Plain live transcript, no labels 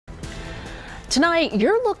Tonight,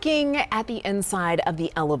 you're looking at the inside of the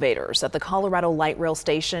elevators at the Colorado Light Rail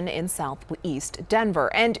Station in southeast Denver.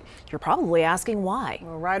 And you're probably asking why.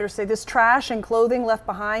 Well, riders say this trash and clothing left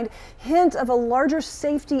behind hint of a larger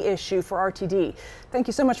safety issue for RTD. Thank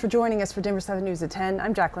you so much for joining us for Denver 7 News at 10.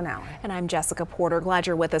 I'm Jacqueline Allen. And I'm Jessica Porter. Glad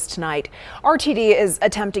you're with us tonight. RTD is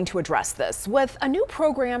attempting to address this with a new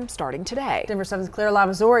program starting today. Denver 7's Claire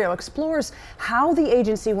Lavazorio explores how the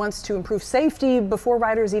agency wants to improve safety before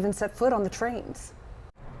riders even set foot on the trains.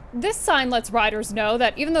 This sign lets riders know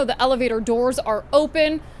that even though the elevator doors are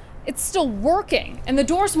open, it's still working, and the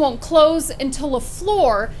doors won't close until a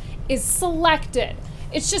floor is selected.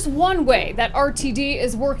 It's just one way that RTD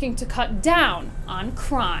is working to cut down on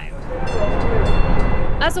crime.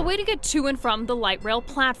 As a way to get to and from the light rail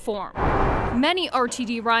platform, many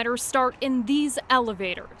RTD riders start in these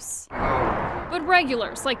elevators. But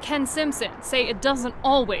regulars like Ken Simpson say it doesn't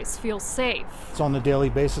always feel safe. It's on a daily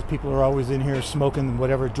basis. People are always in here smoking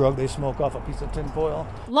whatever drug they smoke off a piece of tinfoil.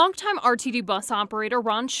 Longtime RTD bus operator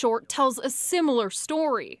Ron Short tells a similar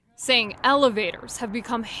story, saying elevators have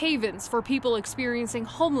become havens for people experiencing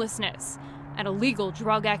homelessness and illegal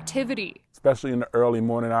drug activity. Especially in the early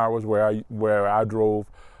morning hours where I drove,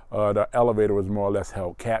 the elevator was more or less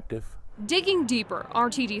held captive. Digging deeper,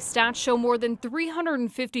 RTD stats show more than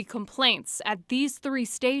 350 complaints at these 3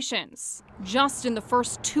 stations just in the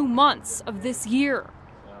first 2 months of this year,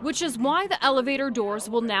 which is why the elevator doors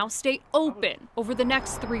will now stay open over the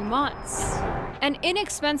next 3 months. An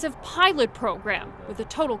inexpensive pilot program with a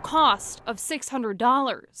total cost of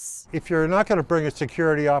 $600. If you're not going to bring a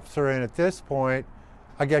security officer in at this point,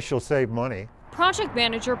 I guess you'll save money. Project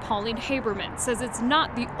manager Pauline Haberman says it's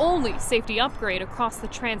not the only safety upgrade across the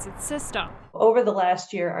transit system. Over the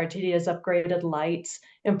last year, RTD has upgraded lights,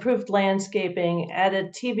 improved landscaping,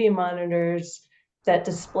 added TV monitors that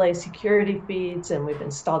display security feeds, and we've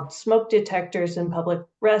installed smoke detectors in public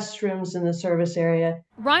restrooms in the service area.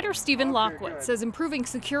 Rider Stephen Lockwood says improving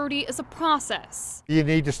security is a process. You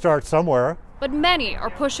need to start somewhere. But many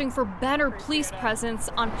are pushing for better police presence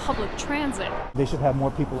on public transit. They should have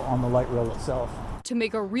more people on the light rail itself. To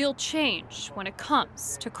make a real change when it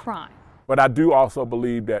comes to crime. But I do also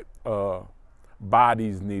believe that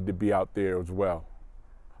bodies need to be out there as well,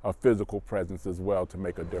 a physical presence as well to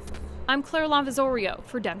make a difference. I'm Claire Lavazorio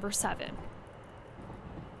for Denver 7.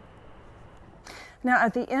 Now,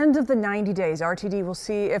 at the end of the 90 days, RTD will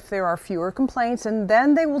see if there are fewer complaints, and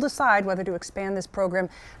then they will decide whether to expand this program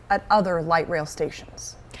at other light rail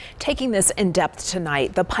stations. Taking this in depth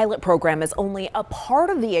tonight, the pilot program is only a part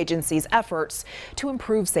of the agency's efforts to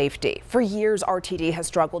improve safety. For years, RTD has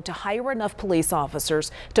struggled to hire enough police officers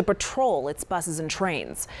to patrol its buses and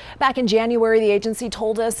trains. Back in January, the agency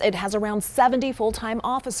told us it has around 70 full-time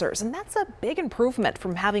officers, and that's a big improvement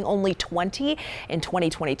from having only 20 in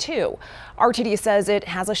 2022. RTD says it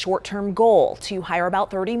has a short-term goal to hire about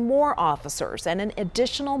 30 more officers and an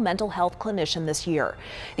additional mental health clinician this year.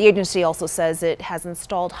 The agency also says it has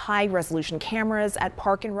installed high-resolution cameras at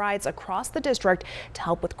park and rides across the district to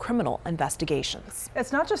help with criminal investigations.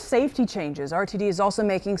 It's not just safety changes. RTD is also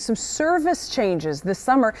making some service changes this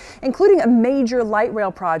summer, including a major light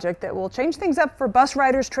rail project that will change things up for bus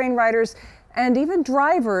riders, train riders, and even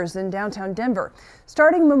drivers in downtown Denver.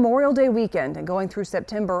 Starting Memorial Day weekend and going through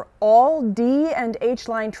September, all D and H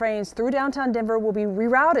line trains through downtown Denver will be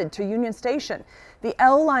rerouted to Union Station. The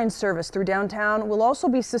L line service through downtown will also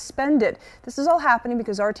be suspended. This is all happening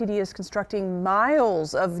because RTD is constructing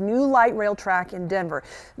miles of new light rail track in Denver.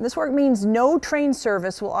 And this work means no train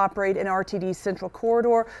service will operate in RTD's central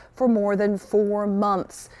corridor for more than 4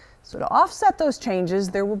 months. So to offset those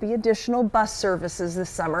changes, there will be additional bus services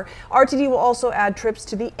this summer. RTD will also add trips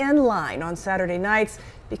to the N line on Saturday nights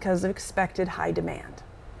because of expected high demand.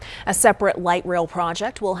 A separate light rail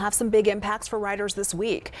project will have some big impacts for riders this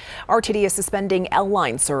week. RTD is suspending L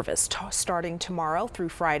line service starting tomorrow through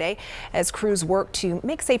Friday as crews work to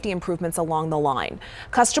make safety improvements along the line.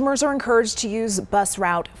 Customers are encouraged to use bus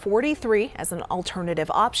route 43 as an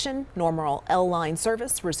alternative option. Normal L line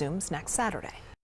service resumes next Saturday.